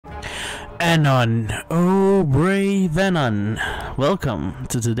Anon, oh brave Anon. Welcome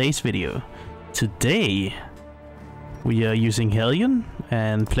to today's video. Today we are using Hellion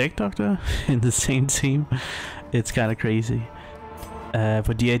and Plague Doctor in the same team. It's kind of crazy.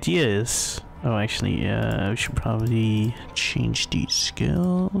 But the idea is... Oh, actually, we should probably change these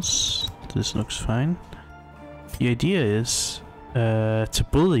skills. This looks fine. The idea is to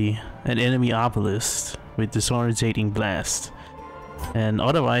bully an enemy obelisk with disorientating blast. And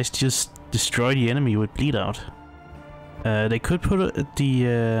otherwise just destroy the enemy with bleed out. They could put the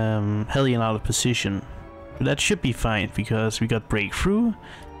Hellion out of position, but that should be fine because we got breakthrough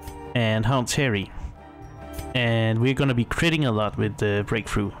and Hound Terry, and we're gonna be critting a lot with the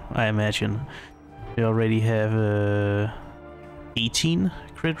breakthrough. I imagine we already have 18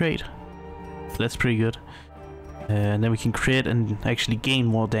 crit rate. That's pretty good, and then we can crit and actually gain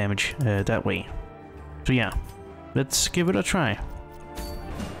more damage that way. So yeah, let's give it a try.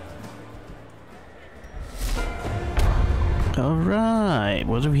 Alright,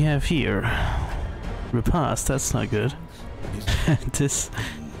 what do we have here? Repast, that's not good. This...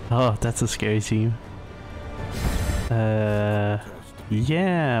 Oh, that's a scary team. Yeah,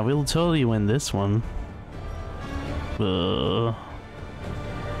 we'll totally win this one.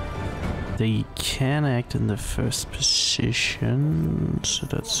 They can act in the first position, so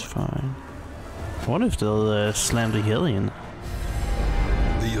that's fine. What if they'll slam the Hellion?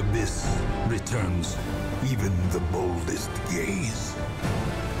 The abyss returns even the boldest gaze.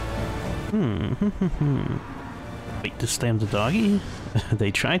 Wait, to slam the doggy? They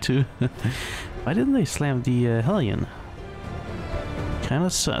tried to. Why didn't they slam the Hellion?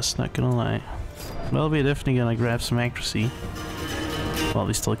 Kinda sus, not gonna lie. Well, we're definitely gonna grab some accuracy. While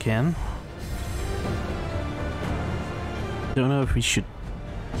we still can. Don't know if we should...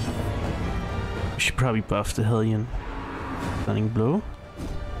 We should probably buff the Hellion. Stunning blow.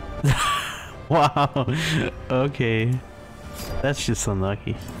 Wow, okay. That's just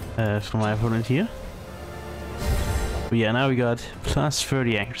unlucky for my opponent here. But yeah, now we got plus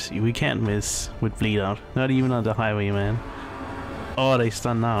 30 accuracy. We can't miss with bleed out. Not even on the highway, man. Oh, they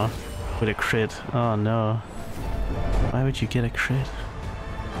stun now with a crit. Oh no. Why would you get a crit?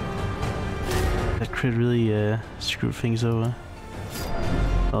 That crit really screwed things over.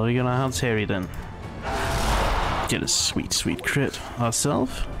 Well, we're gonna Hound Terry then. Get a sweet, sweet crit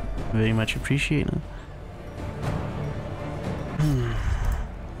ourselves. Very much appreciated.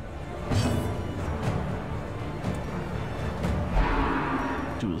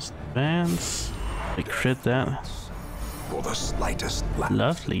 Duelist advance. I crit that. For the slightest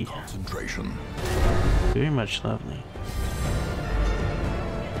lovely. Concentration. Very much lovely.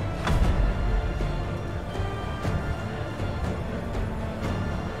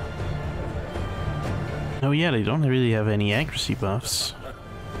 Oh yeah, they don't really have any accuracy buffs.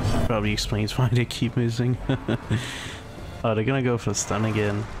 Probably explains why they keep missing. Oh, they're gonna go for stun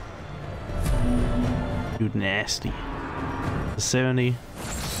again. Dude, nasty. The 70.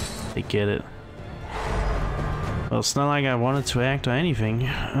 They get it. Well, it's not like I wanted to act or anything.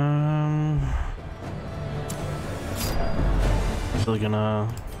 Still gonna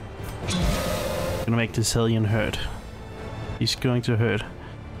make this Hellion hurt. He's going to hurt.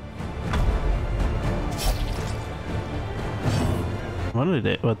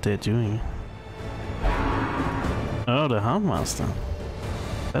 What they're doing? Oh, the Hound Monster.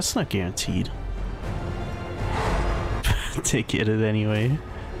 That's not guaranteed. They get it anyway.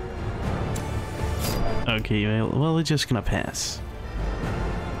 Okay, well, we're just gonna pass.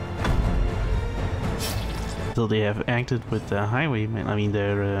 Till they have acted with the Highwayman, I mean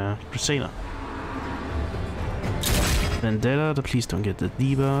their Crusader. Vendetta, please don't get the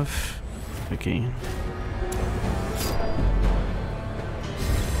debuff. Okay.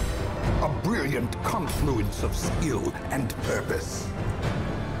 A brilliant confluence of skill and purpose.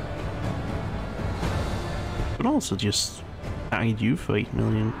 But also just target you for 8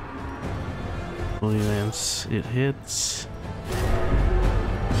 million. Holy Lance, it hits.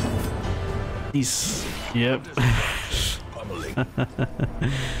 He's... Yep.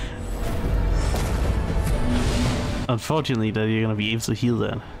 Unfortunately that you're gonna be able to heal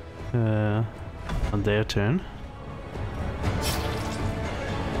that on their turn.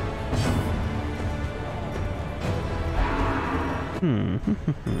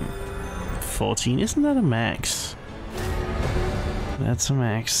 14, isn't that a max? That's a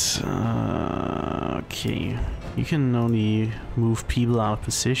max. Okay. You can only move people out of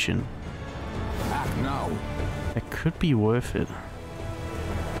position. Act now. That could be worth it.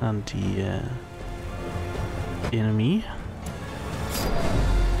 On the enemy.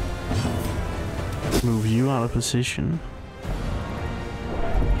 Move you out of position.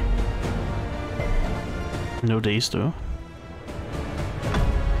 No days though.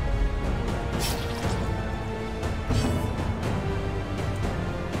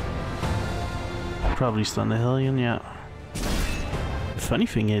 Probably stun the Hellion, yeah. The funny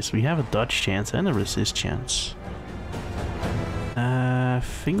thing is, we have a dodge chance and a resist chance. I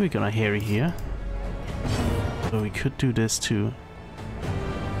think we're gonna harry here. So we could do this to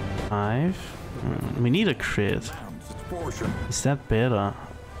 5. We need a crit. Is that better?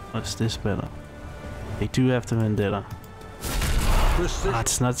 Or is this better? They do have the vendetta. Ah,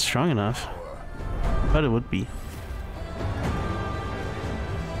 it's not strong enough. But it would be.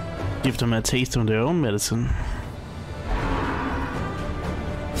 Give them a taste of their own medicine.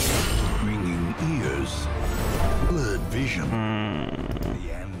 Ringing ears, blurred vision.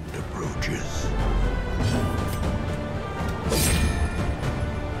 The end approaches.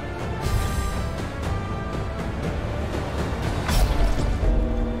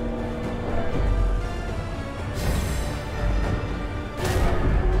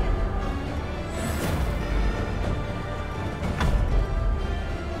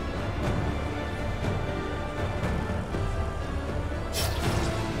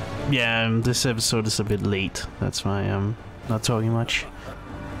 Yeah, this episode is a bit late. That's why I'm not talking much.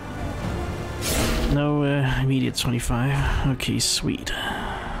 No immediate 25. Okay, sweet.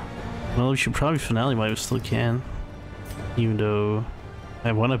 Well, we should probably finale while we still can. Even though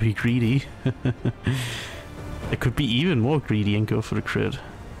I want to be greedy. I could be even more greedy and go for the crit.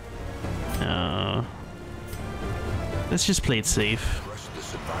 Let's just play it safe.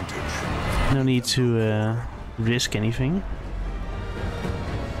 No need to risk anything.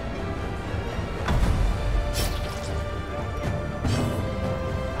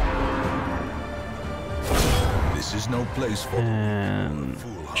 Is no place for and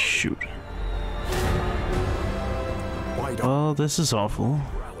shoot. Oh, this is awful.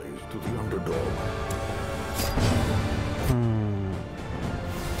 To the underdog.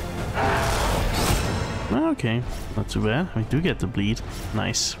 Okay, not too bad. We do get the bleed.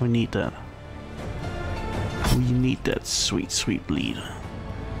 Nice. We need that. We need that sweet, sweet bleed.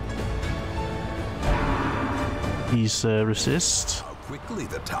 He's resist. How quickly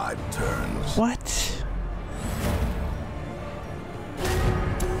the tide turns. What?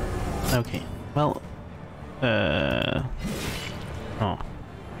 Okay, well, oh.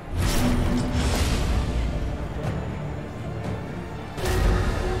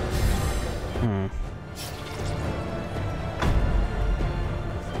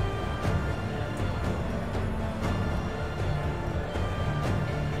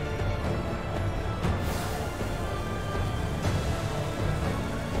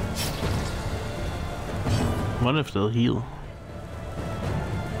 What if they'll heal?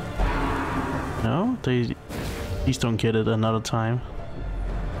 No, they please don't get it another time.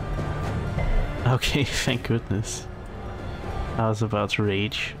 Okay, thank goodness. I was about to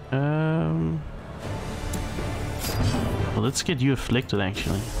rage. Well, let's get you afflicted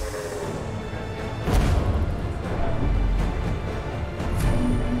actually.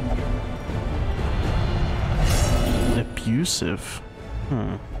 Abusive.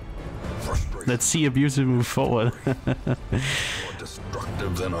 Let's see abusive move forward. More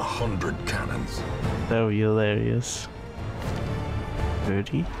destructive than 100 cannons. That would be hilarious.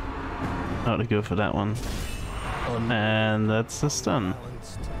 30. Oh, to go for that one. And that's a stun.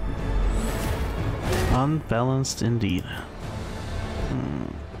 Unbalanced indeed.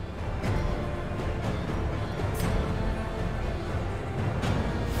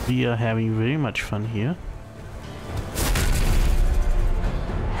 We are having very much fun here.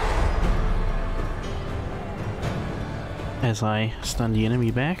 As I stun the enemy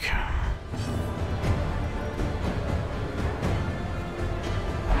back.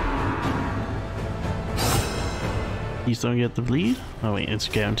 Please don't get the bleed. Oh wait, it's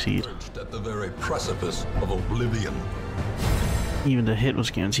guaranteed. At the very precipice of oblivion. Even the hit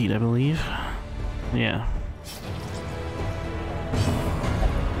was guaranteed, I believe. Yeah.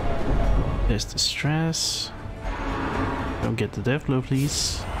 There's the stress. Don't get the death blow,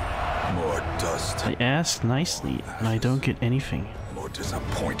 please. More dust. I asked nicely, and I don't get anything. More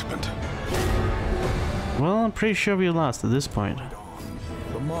disappointment. Well, I'm pretty sure we lost at this point.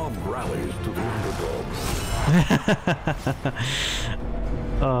 The mob rallies to the underdog.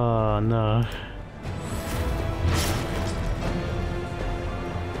 Oh no.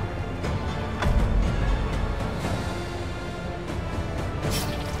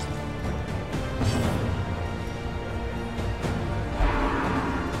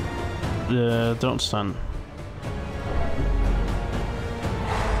 Don't stun.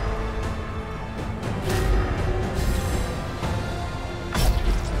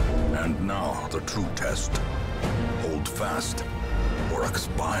 And And now the true test. Hold fast or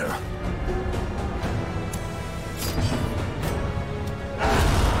expire.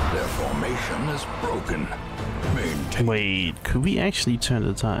 Their formation is broken. Maintain. Wait, could we actually turn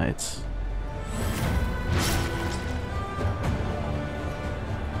the tides?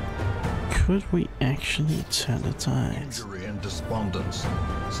 Could we actually turn the tides? Injury and despondence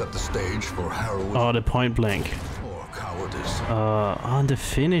set the stage for heroism Oh, the point blank. or cowardice. On the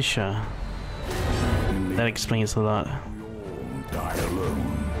finisher. That explains a lot. We all die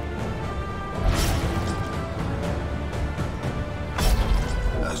alone.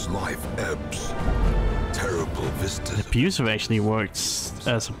 As life ebbs, terrible vistas. Abusive actually works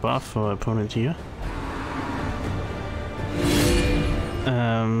as a buff for opponent here.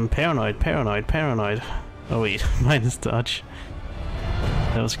 Paranoid. Oh wait, minus dodge.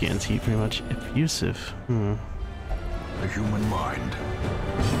 That was guaranteed pretty much. Abusive. The human mind,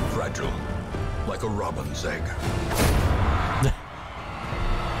 fragile, like a robin's egg.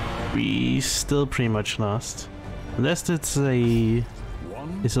 We still pretty much lost. Unless it's a...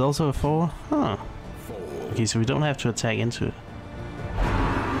 Is it also a 4? Huh. Okay, so we don't have to attack into it.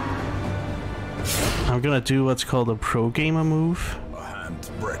 I'm gonna do what's called a pro gamer move. A hand's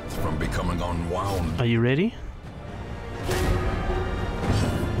breadth from becoming unwound. Are you ready?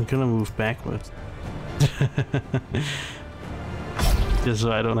 I'm gonna move backwards. Just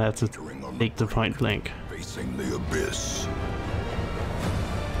so I don't have to take the point blank. Facing the abyss.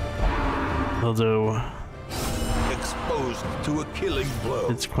 Although Exposed to a killing blow.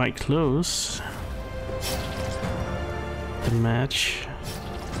 it's quite close. The match.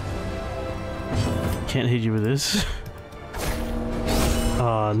 Can't hit you with this.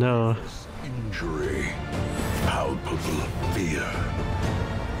 Oh no. Injury. Palpable fear.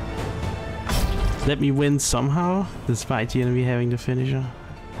 Let me win somehow, despite the enemy having the finisher.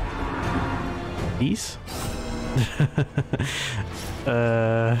 Please?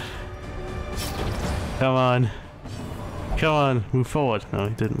 Come on. Come on, move forward. No,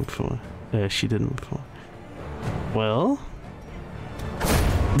 he didn't move forward. She didn't move forward. Well?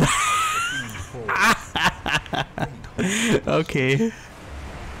 Okay.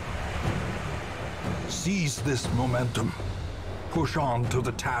 Seize this momentum. Push on to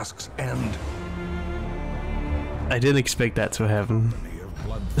the task's end. I didn't expect that to happen, Of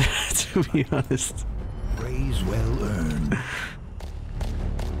blood to be honest. praise well earned.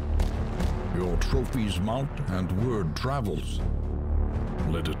 Your trophies mount and word travels.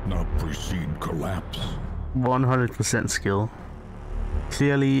 Let it not precede collapse. 100% skill.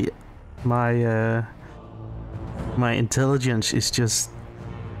 Clearly, my my intelligence is just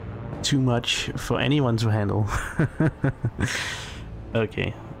too much for anyone to handle.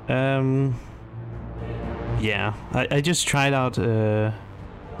 Okay. Yeah, I just tried out to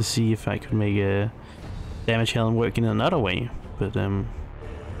see if I could make a damage Hellion work in another way, but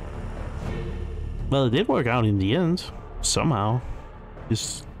well, it did work out in the end somehow.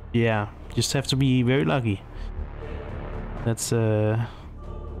 Just have to be very lucky. That's that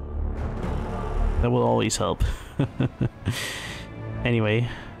will always help. Anyway,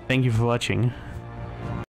 thank you for watching.